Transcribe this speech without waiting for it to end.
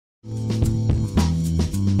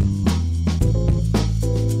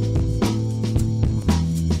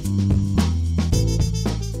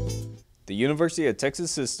University of Texas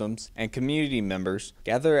systems and community members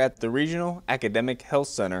gather at the Regional Academic Health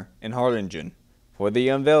Center in Harlingen for the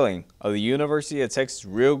unveiling of the University of Texas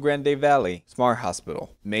Rio Grande Valley Smart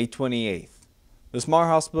Hospital, May 28th. The Smart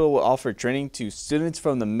Hospital will offer training to students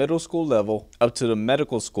from the middle school level up to the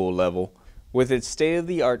medical school level with its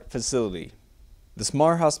state-of-the-art facility. The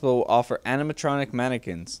Smart Hospital will offer animatronic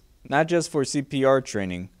mannequins, not just for CPR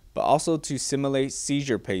training, but also to simulate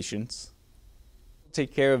seizure patients,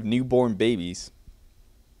 take care of newborn babies,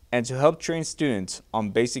 and to help train students on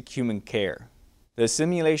basic human care. The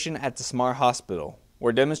simulation at the Smart Hospital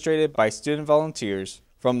were demonstrated by student volunteers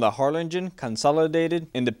from the Harlingen Consolidated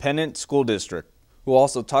Independent School District, who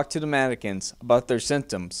also talked to the mannequins about their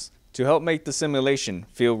symptoms to help make the simulation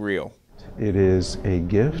feel real. It is a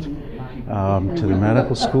gift to the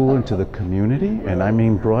medical school and to the community, and I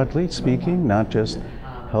mean broadly speaking, not just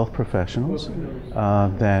health professionals.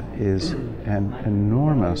 That is an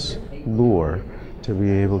enormous lure to be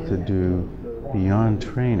able to do beyond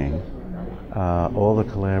training all the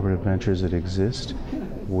collaborative ventures that exist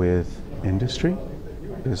with industry,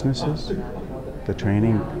 businesses, the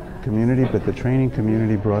training community, but the training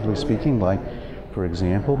community broadly speaking, like, for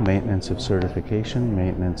example, maintenance of certification,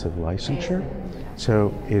 maintenance of licensure.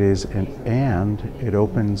 So it is and it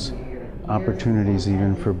opens opportunities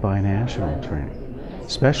even for binational training,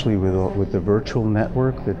 especially with the virtual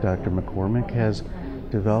network that Dr. McCormick has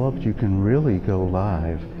developed. You can really go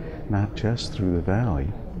live, not just through the Valley,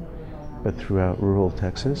 but throughout rural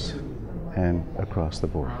Texas and across the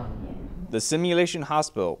board. The simulation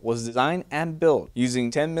hospital was designed and built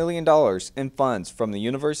using $10 million in funds from the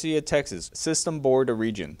University of Texas System Board of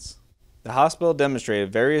Regents. The hospital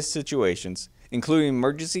demonstrated various situations, including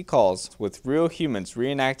emergency calls with real humans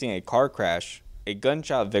reenacting a car crash, a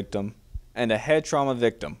gunshot victim, and a head trauma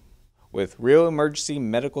victim, with real emergency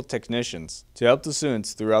medical technicians to help the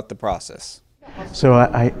students throughout the process. So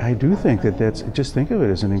I do think that just think of it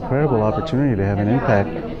as an incredible opportunity to have an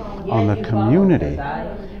impact on the community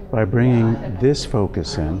by bringing this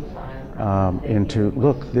focus into,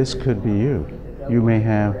 look, this could be you. You may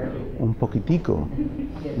have un poquitico,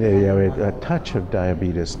 a touch of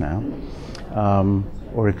diabetes now,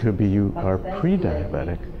 or it could be you are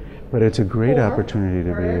pre-diabetic, but it's a great opportunity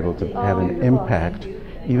to be able to have an impact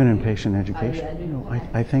even in patient education. You know,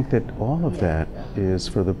 I think that all of that is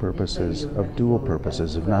for the purposes of dual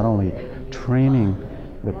purposes of not only training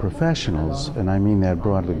the professionals, and I mean that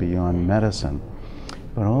broadly beyond medicine,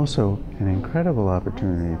 but also an incredible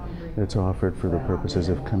opportunity that's offered for the purposes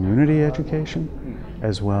of community education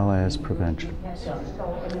as well as prevention.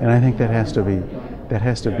 And I think that has to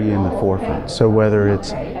be in the forefront. So whether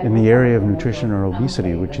it's in the area of nutrition or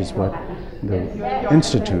obesity, which is what the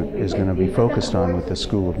Institute is going to be focused on with the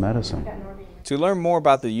School of Medicine. To learn more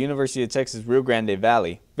about the University of Texas Rio Grande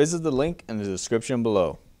Valley, visit the link in the description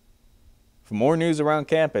below. For more news around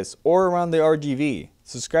campus or around the RGV,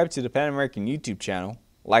 subscribe to the Pan American YouTube channel,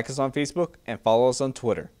 like us on Facebook, and follow us on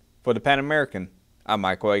Twitter. For the Pan American, I'm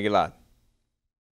Michael Aguilar.